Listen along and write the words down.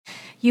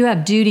You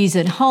have duties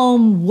at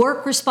home,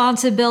 work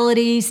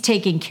responsibilities,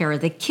 taking care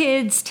of the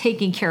kids,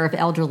 taking care of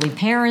elderly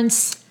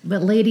parents.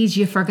 But ladies,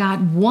 you forgot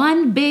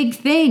one big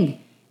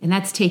thing, and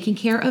that's taking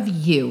care of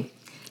you.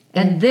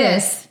 And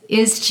this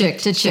is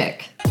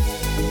Chick2Chick.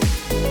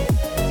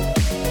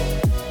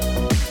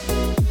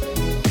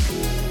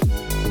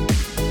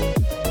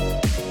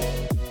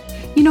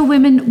 You know,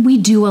 women, we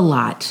do a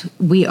lot.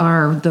 We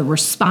are the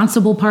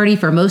responsible party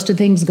for most of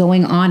the things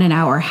going on in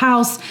our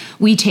house.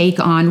 We take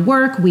on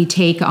work, we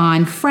take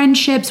on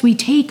friendships, we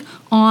take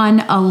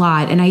on a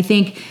lot. And I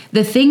think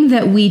the thing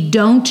that we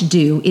don't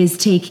do is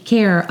take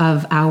care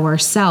of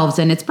ourselves.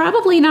 And it's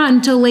probably not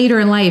until later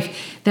in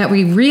life that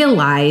we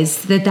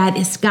realize that that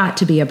has got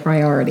to be a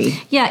priority.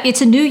 Yeah,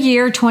 it's a new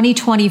year,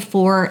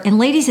 2024. And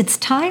ladies, it's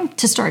time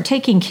to start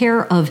taking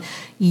care of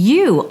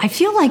you. I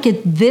feel like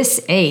at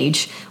this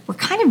age, we're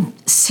kind of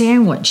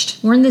sandwiched.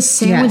 We're in this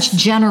sandwich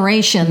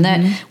generation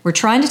that we're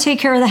trying to take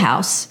care of the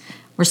house.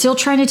 We're still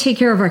trying to take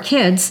care of our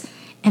kids.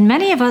 And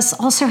many of us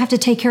also have to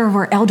take care of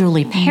our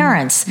elderly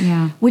parents,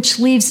 which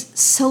leaves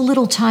so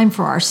little time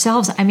for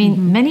ourselves. I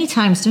mean, many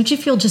times, don't you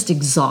feel just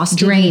exhausted,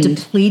 drained, and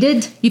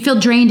depleted? You feel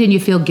drained and you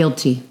feel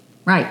guilty.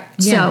 Right.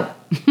 Yeah.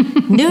 So,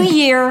 new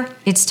year,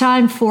 it's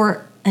time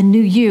for a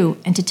new you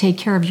and to take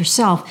care of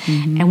yourself.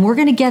 And we're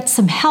going to get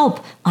some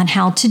help on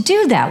how to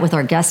do that with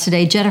our guest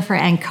today, Jennifer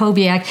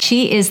Ankobiak.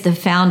 She is the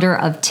founder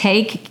of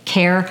Take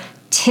Care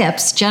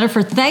Tips.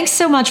 Jennifer, thanks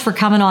so much for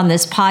coming on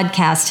this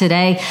podcast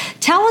today.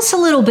 Tell us a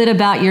little bit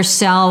about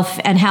yourself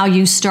and how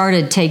you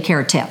started Take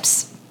Care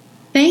Tips.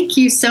 Thank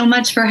you so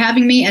much for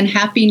having me, and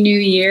Happy New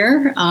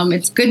Year.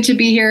 It's good to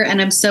be here,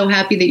 and I'm so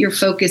happy that you're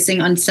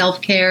focusing on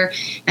self-care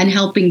and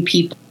helping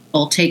people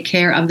take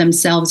care of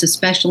themselves,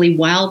 especially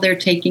while they're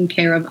taking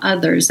care of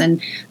others.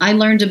 And I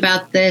learned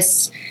about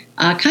this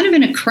kind of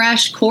in a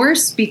crash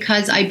course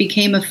because I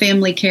became a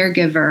family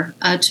caregiver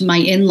to my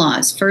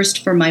in-laws,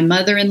 first for my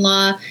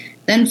mother-in-law,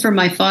 then for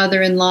my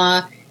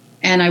father-in-law.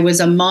 And I was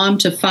a mom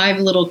to 5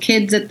 little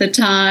kids at the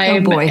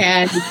time, and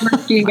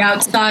working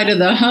outside of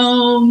the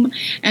home,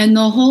 and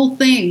the whole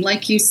thing,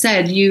 like you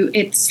said,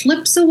 it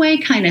slips away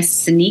kind of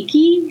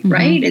sneaky,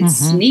 right? It's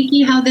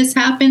sneaky how this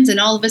happens, and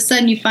all of a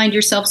sudden you find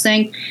yourself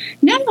saying,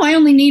 "No, I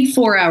only need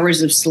 4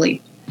 hours of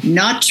sleep."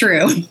 Not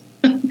true.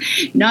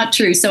 Not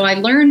true. So I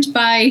learned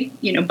by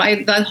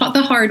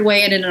the hard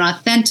way and in an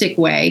authentic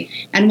way.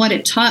 And what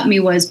it taught me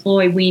was,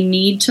 boy, we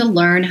need to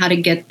learn how to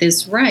get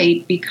this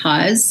right,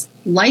 because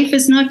life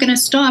is not going to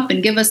stop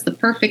and give us the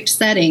perfect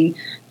setting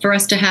for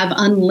us to have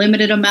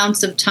unlimited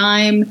amounts of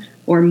time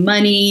or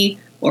money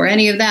or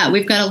any of that.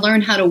 We've got to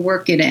learn how to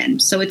work it in.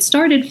 So it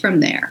started from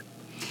there.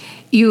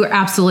 You're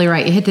absolutely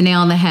right. You hit the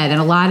nail on the head.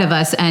 And a lot of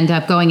us end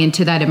up going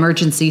into that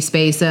emergency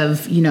space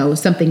of,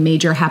 something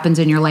major happens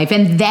in your life,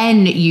 and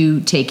then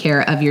you take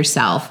care of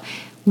yourself.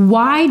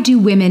 Why do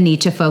women need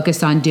to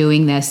focus on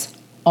doing this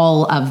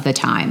all of the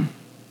time?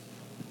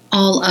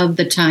 All of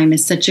the time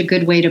is such a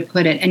good way to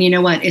put it. And you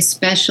know what?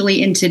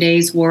 Especially in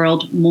today's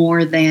world,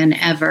 more than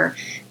ever,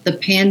 the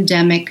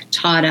pandemic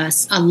taught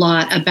us a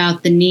lot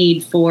about the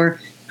need for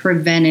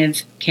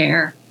preventive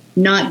care.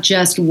 Not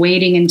just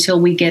waiting until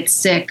we get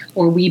sick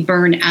or we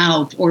burn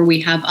out or we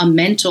have a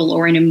mental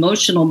or an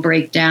emotional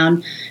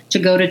breakdown to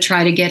go to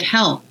try to get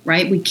help,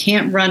 right? We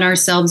can't run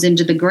ourselves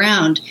into the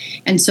ground.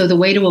 And so the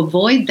way to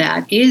avoid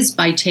that is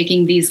by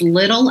taking these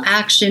little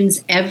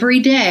actions every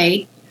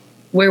day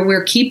where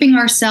we're keeping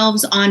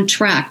ourselves on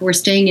track. We're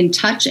staying in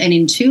touch and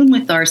in tune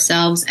with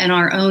ourselves and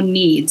our own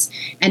needs.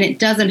 And it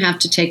doesn't have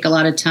to take a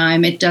lot of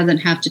time. It doesn't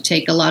have to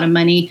take a lot of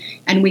money.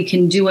 And we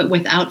can do it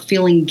without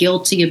feeling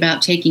guilty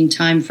about taking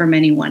time from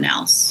anyone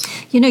else.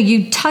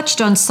 You touched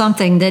on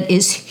something that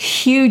is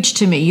huge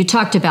to me. You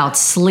talked about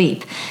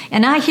sleep.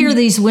 And I hear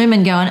these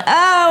women going, "Oh,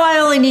 I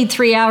only need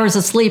 3 hours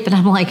of sleep." And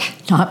I'm like,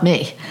 not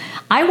me.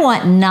 I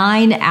want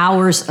 9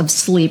 hours of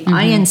sleep.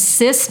 I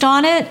insist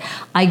on it.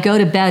 I go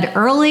to bed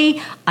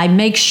early. I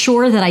make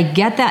sure that I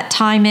get that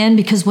time in,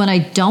 because when I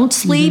don't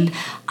sleep,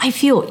 I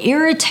feel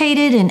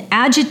irritated and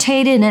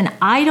agitated, and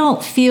I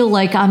don't feel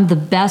like I'm the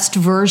best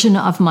version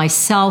of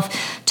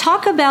myself.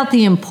 Talk about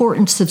the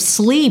importance of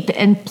sleep,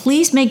 and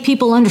please make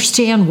people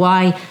understand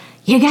why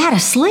you gotta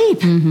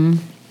sleep.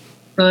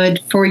 Good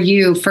for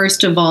you,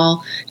 first of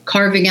all,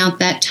 carving out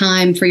that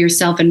time for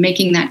yourself and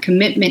making that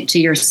commitment to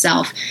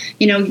yourself.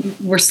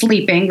 We're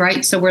sleeping,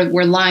 right? So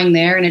we're lying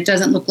there, and it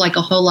doesn't look like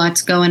a whole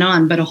lot's going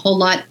on, but a whole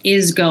lot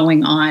is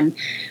going on.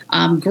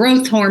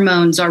 Growth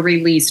hormones are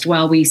released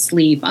while we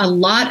sleep. A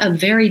lot of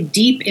very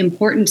deep,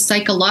 important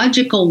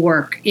psychological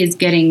work is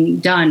getting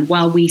done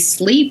while we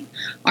sleep.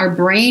 Our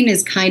brain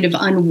is kind of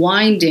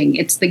unwinding.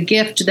 It's the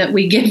gift that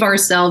we give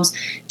ourselves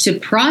to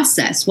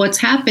process what's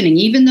happening.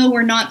 Even though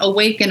we're not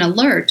awake and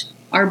alert,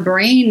 our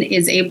brain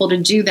is able to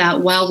do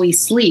that while we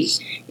sleep.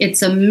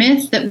 It's a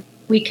myth that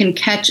we can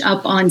catch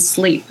up on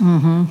sleep.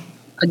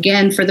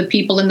 Again, for the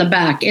people in the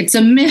back, it's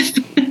a myth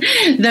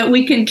that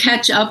we can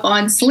catch up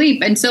on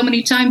sleep. And so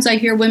many times I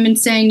hear women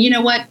saying, "You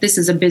know what, this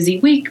is a busy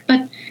week,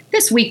 but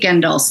this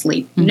weekend I'll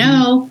sleep."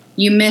 No,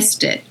 you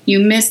missed it. You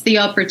missed the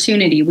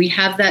opportunity. We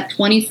have that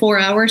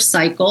 24-hour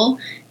cycle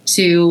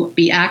to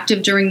be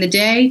active during the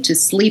day, to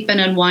sleep and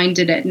unwind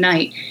it at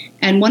night.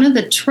 And one of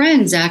the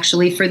trends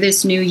actually for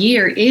this new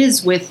year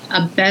is with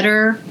a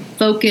better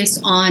focus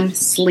on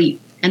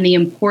sleep and the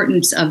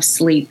importance of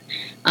sleep.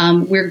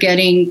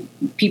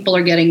 People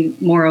are getting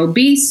more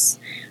obese.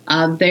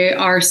 They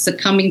are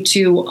succumbing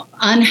to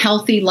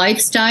unhealthy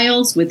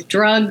lifestyles with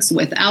drugs,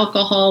 with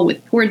alcohol,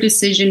 with poor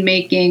decision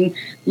making,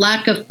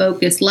 lack of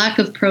focus, lack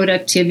of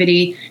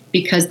productivity,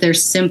 because they're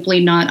simply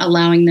not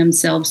allowing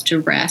themselves to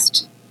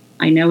rest.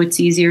 I know it's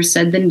easier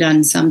said than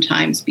done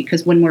sometimes,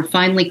 because when we're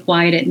finally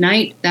quiet at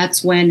night,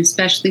 that's when,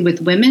 especially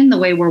with women, the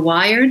way we're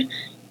wired,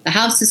 the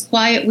house is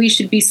quiet, we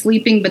should be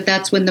sleeping, but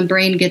that's when the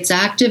brain gets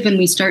active and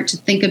we start to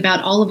think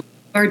about all of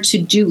our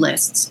to-do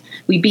lists.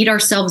 We beat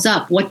ourselves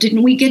up. What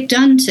didn't we get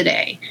done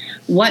today?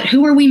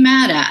 Who are we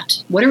mad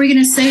at? What are we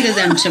going to say to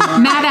them tomorrow?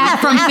 Mad at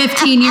from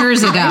 15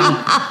 years ago.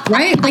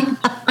 Right?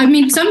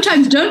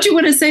 Sometimes don't you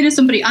want to say to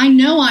somebody, I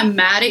know I'm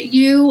mad at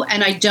you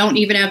and I don't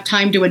even have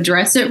time to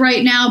address it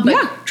right now,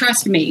 but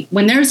trust me,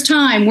 when there's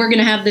time, we're going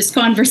to have this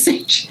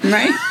conversation,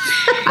 right?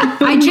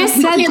 I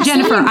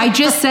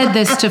just said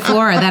this to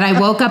Flora, that I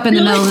woke up in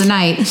the middle of the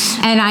night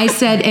and I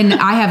said, and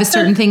I have a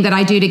certain thing that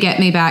I do to get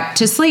me back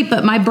to sleep,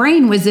 but my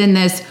brain was in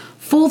this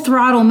full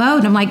throttle mode.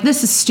 And I'm like,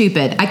 this is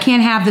stupid. I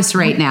can't have this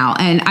right now.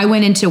 And I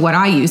went into what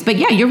I use. But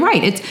yeah, you're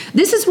right.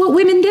 This is what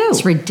women do.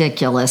 It's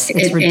ridiculous.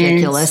 It's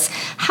ridiculous.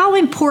 How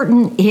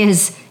important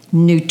is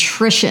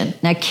nutrition?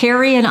 Now,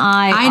 Carrie and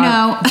I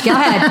know. Go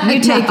ahead.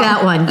 You take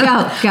that one.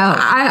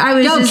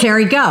 Go.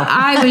 Carrie, go.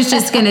 I was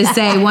just going to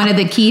say, one of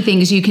the key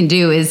things you can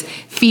do is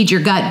feed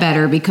your gut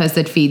better, because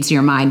it feeds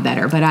your mind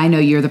better. But I know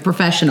you're the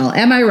professional.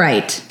 Am I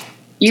right?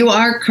 You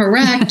are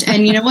correct.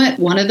 And you know what?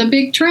 One of the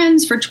big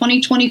trends for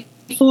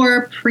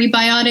 2024,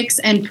 prebiotics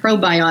and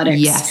probiotics.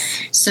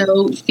 Yes.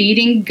 So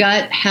feeding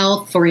gut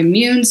health for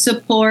immune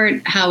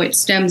support, how it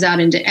stems out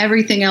into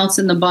everything else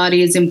in the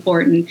body is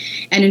important.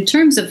 And in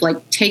terms of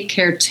take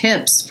care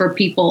tips for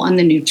people on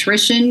the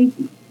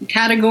nutrition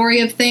category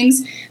of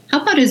things,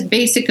 how about as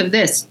basic of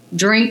this?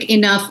 Drink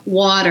enough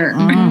water.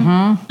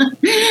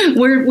 Mm-hmm.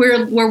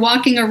 We're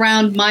walking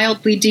around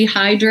mildly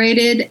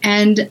dehydrated,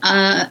 and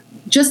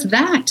just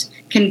that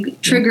can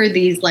trigger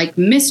these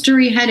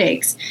mystery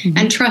headaches. Mm-hmm.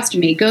 And trust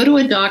me, go to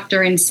a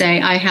doctor and say,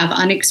 I have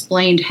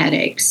unexplained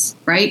headaches,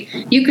 right?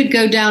 You could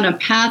go down a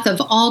path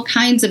of all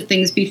kinds of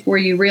things before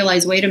you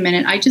realize, wait a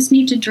minute, I just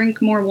need to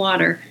drink more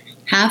water.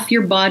 Half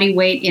your body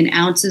weight in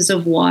ounces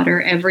of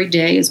water every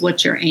day is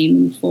what you're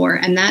aiming for.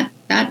 And that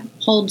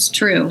holds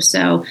true.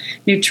 So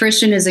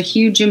nutrition is a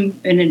huge and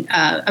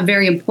a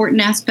very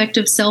important aspect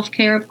of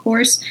self-care, of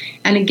course.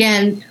 And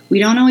again, we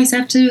don't always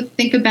have to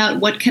think about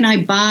what can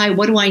I buy?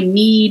 What do I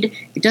need?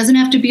 It doesn't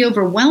have to be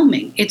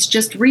overwhelming. It's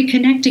just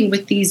reconnecting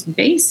with these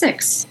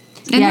basics.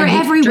 And they're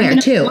everywhere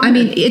too. I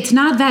mean, it's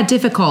not that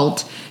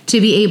difficult to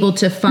be able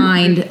to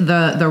find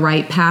the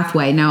right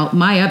pathway. Now,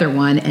 my other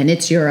one, and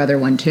it's your other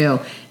one too,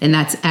 and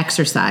that's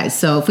exercise.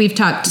 So if we've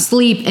talked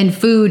sleep and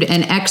food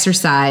and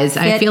exercise,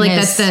 I feel like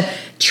that's the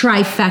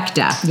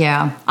trifecta.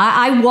 Yeah.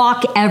 I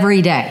walk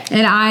every day.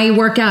 And I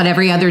work out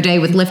every other day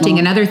with lifting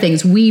and other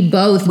things. We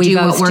both do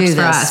what works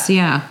for us.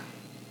 Yeah.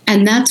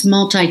 And that's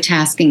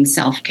multitasking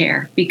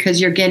self-care, because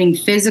you're getting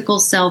physical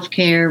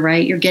self-care,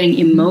 right? You're getting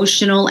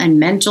emotional and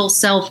mental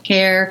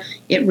self-care.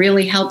 It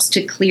really helps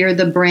to clear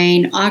the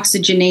brain,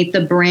 oxygenate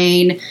the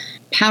brain,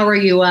 power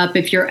you up.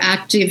 If you're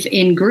active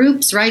in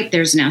groups, right,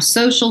 there's now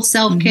social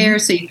self-care,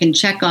 so you can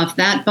check off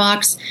that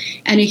box.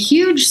 And a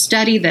huge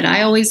study that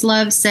I always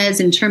love says,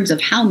 in terms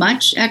of how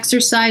much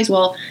exercise,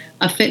 well,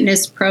 a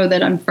fitness pro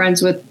that I'm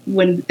friends with,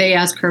 when they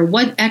ask her,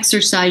 what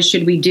exercise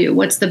should we do?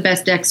 What's the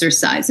best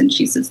exercise? And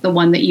she says, the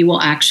one that you will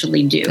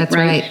actually do. That's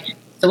right.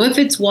 So if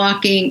it's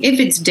walking, if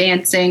it's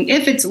dancing,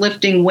 if it's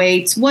lifting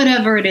weights,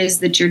 whatever it is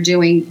that you're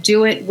doing,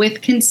 do it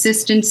with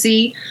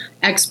consistency.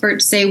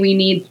 Experts say we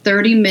need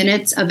 30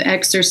 minutes of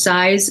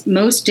exercise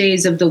most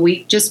days of the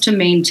week just to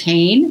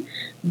maintain.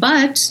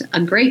 But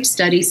a great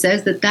study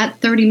says that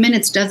 30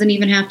 minutes doesn't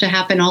even have to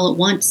happen all at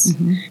once.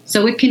 Mm-hmm.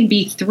 So it can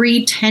be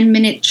 3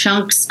 10-minute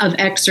chunks of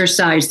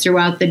exercise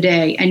throughout the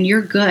day, and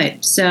you're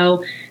good.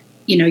 So,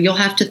 you'll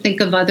have to think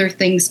of other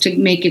things to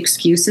make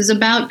excuses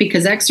about,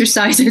 because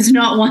exercise is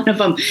not one of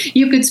them.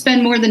 You could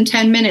spend more than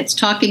 10 minutes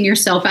talking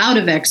yourself out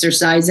of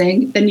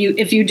exercising than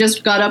if you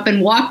just got up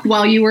and walked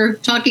while you were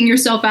talking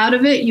yourself out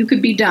of it, you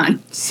could be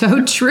done.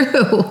 So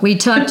true. We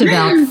talked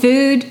about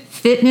food,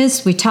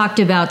 fitness, we talked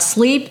about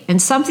sleep,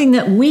 and something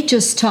that we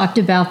just talked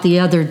about the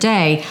other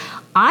day.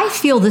 I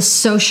feel the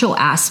social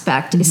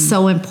aspect is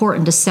so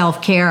important to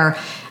self-care.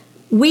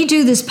 We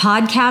do this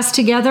podcast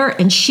together,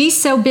 and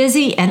she's so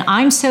busy and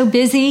I'm so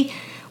busy.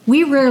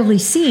 We rarely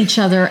see each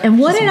other. And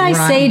what did I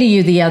say to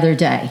you the other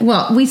day?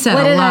 Well, we said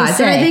a lot.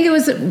 I think it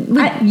was,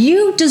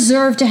 you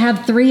deserve to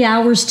have 3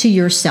 hours to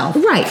yourself.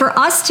 Right. For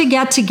us to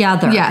get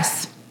together.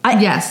 Yes.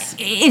 Yes.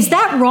 Is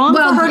that wrong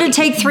for her to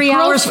take 3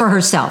 hours for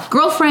herself?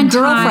 Girlfriend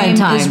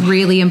time is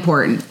really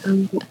important.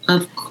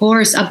 Of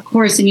course.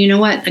 And you know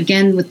what?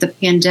 Again, with the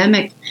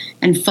pandemic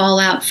and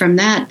fallout from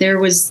that, there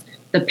was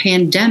the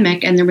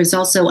pandemic and there was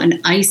also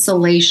an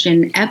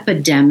isolation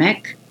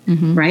epidemic,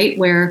 right?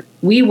 Where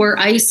we were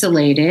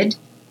isolated,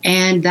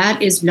 and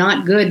that is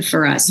not good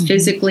for us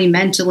physically,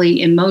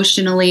 mentally,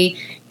 emotionally.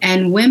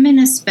 And women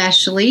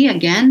especially,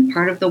 again,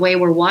 part of the way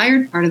we're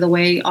wired, part of the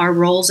way our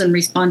roles and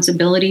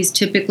responsibilities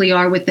typically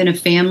are within a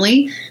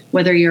family,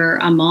 whether you're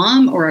a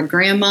mom or a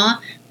grandma,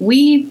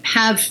 we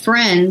have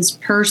friends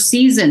per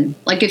season.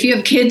 Like if you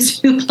have kids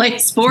who play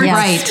sports,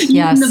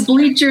 you're in the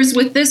bleachers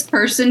with this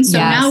person. So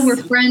now we're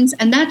friends,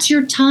 and that's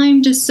your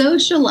time to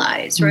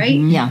socialize, right?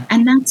 Yeah.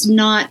 And that's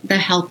not the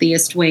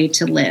healthiest way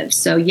to live.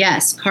 So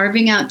yes,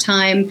 carving out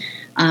time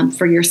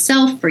for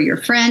yourself, for your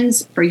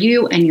friends, for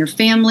you and your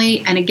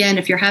family. And again,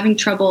 if you're having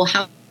trouble,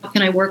 how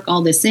can I work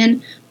all this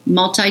in?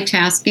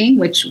 Multitasking,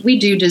 which we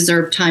do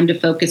deserve time to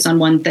focus on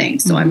one thing.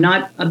 So I'm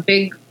not a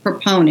big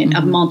proponent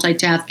of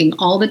multitasking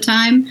all the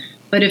time.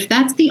 But if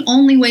that's the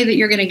only way that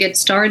you're going to get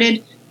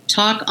started,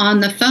 talk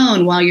on the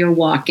phone while you're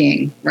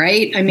walking,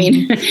 right? I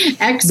mean,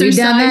 exercise. We've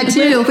done that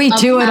too. We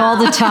do it all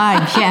the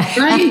time. Yeah.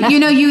 Right.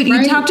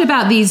 You talked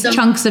about these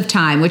chunks of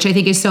time, which I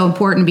think is so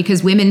important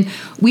because women,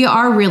 we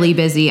are really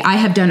busy. I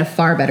have done a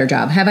far better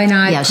job, have I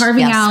not? Yes,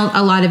 Carving out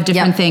a lot of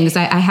different things.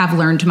 I have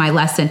learned my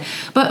lesson.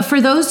 But for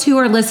those who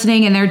are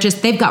listening and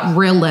they've got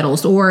real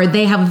littles or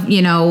they have,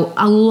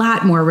 a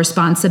lot more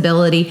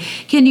responsibility,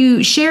 can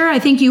you share? I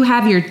think you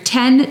have your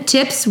 10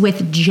 tips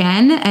with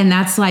Jen, and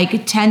that's like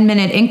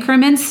 10-minute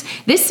increments.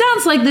 This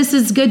sounds like this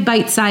is good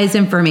bite-sized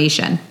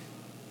information.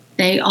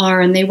 They are,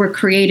 and they were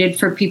created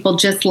for people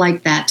just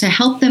like that to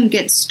help them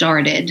get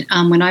started.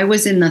 When I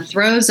was in the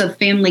throes of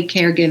family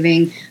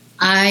caregiving,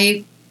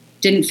 I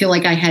didn't feel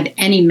like I had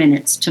any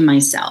minutes to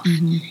myself.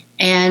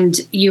 And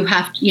you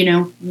have,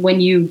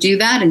 when you do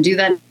that and do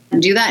that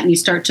and do that and you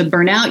start to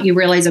burn out, you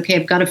realize, okay,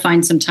 I've got to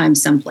find some time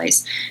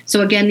someplace. So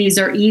again, these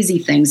are easy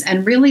things.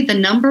 And really the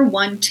number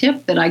one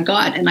tip that I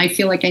got, and I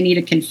feel like I need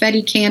a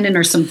confetti cannon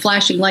or some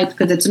flashing lights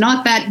because it's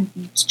not that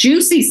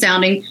juicy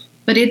sounding,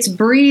 but it's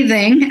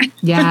breathing.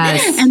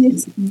 Yes. And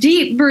it's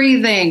deep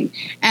breathing.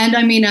 And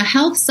I mean, a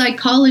health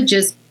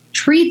psychologist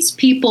treats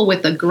people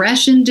with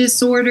aggression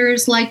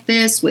disorders like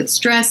this, with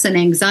stress and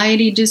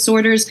anxiety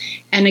disorders.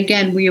 And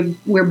again,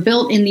 we're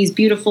built in these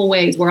beautiful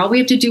ways where all we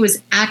have to do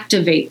is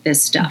activate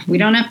this stuff. We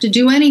don't have to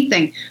do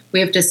anything. We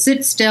have to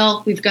sit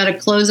still. We've got to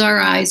close our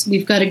eyes.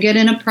 We've got to get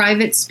in a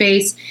private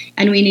space.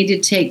 And we need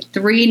to take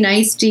 3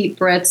 nice deep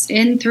breaths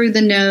in through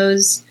the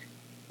nose,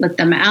 let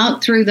them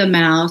out through the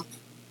mouth,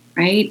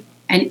 right?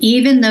 And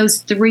even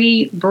those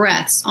 3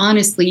 breaths,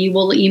 honestly, you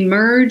will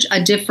emerge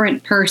a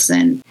different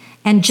person.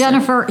 And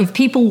Jennifer, if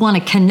people want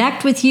to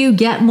connect with you,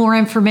 get more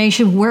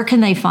information, where can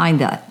they find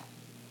that?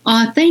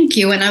 Thank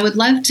you. And I would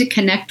love to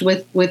connect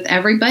with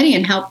everybody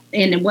and help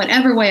in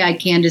whatever way I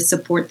can to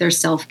support their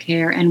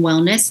self-care and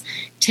wellness.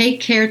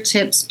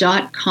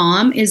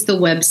 TakeCareTips.com is the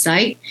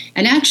website.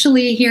 And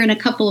actually, here in a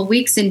couple of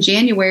weeks in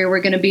January, we're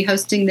going to be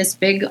hosting this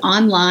big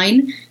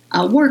online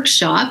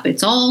workshop.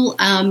 It's all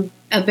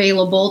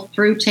available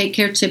through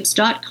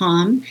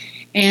TakeCareTips.com.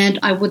 And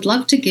I would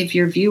love to give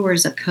your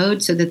viewers a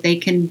code so that they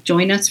can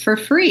join us for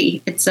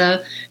free. It's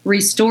a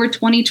Restore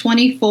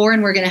 2024,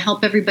 and we're going to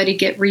help everybody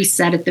get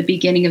reset at the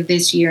beginning of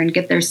this year and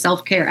get their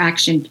self-care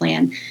action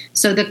plan.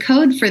 So the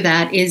code for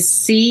that is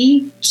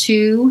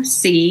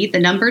C2C, the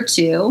number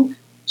 2,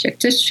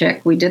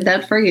 Chick2Chick. We did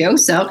that for you.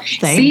 So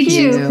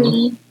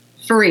C2C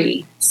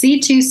free.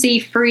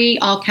 C2C free,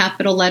 all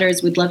capital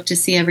letters. We'd love to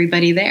see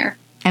everybody there.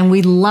 And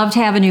we loved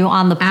having you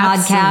on the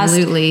podcast.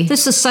 Absolutely.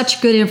 This is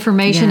such good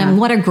information, and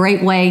what a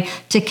great way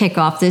to kick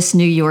off this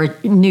new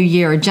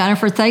year.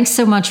 Jennifer, thanks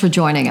so much for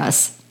joining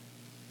us.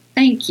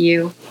 Thank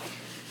you.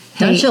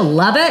 Don't you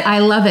love it? I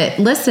love it.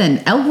 Listen,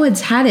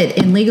 Elwood's had it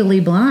in Legally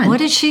Blonde. What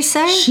did she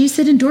say? She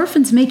said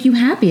endorphins make you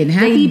happy, and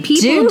happy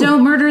people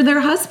don't murder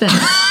their husbands.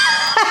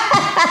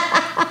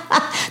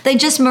 They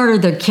just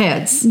murdered their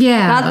kids.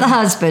 Yeah. Not the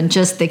husband,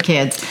 just the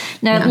kids.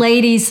 Now,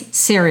 ladies,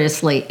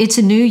 seriously, it's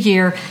a new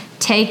year.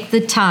 Take the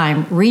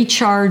time,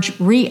 recharge,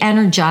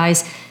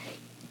 re-energize.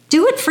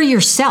 Do it for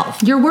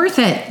yourself. You're worth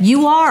it.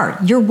 You are.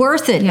 You're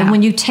worth it. Yeah. And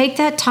when you take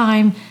that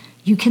time,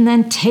 you can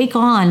then take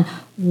on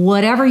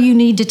whatever you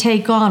need to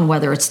take on,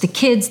 whether it's the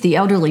kids, the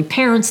elderly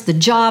parents, the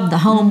job, the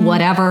home,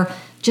 whatever.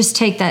 Just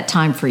take that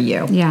time for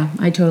you. Yeah,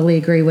 I totally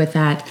agree with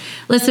that.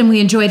 Listen, we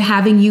enjoyed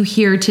having you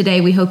here today.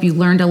 We hope you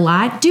learned a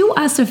lot. Do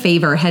us a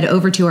favor. Head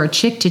over to our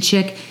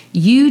Chick2Chick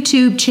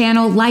YouTube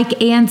channel,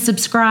 like and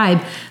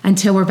subscribe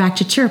until we're back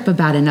to chirp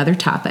about another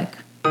topic.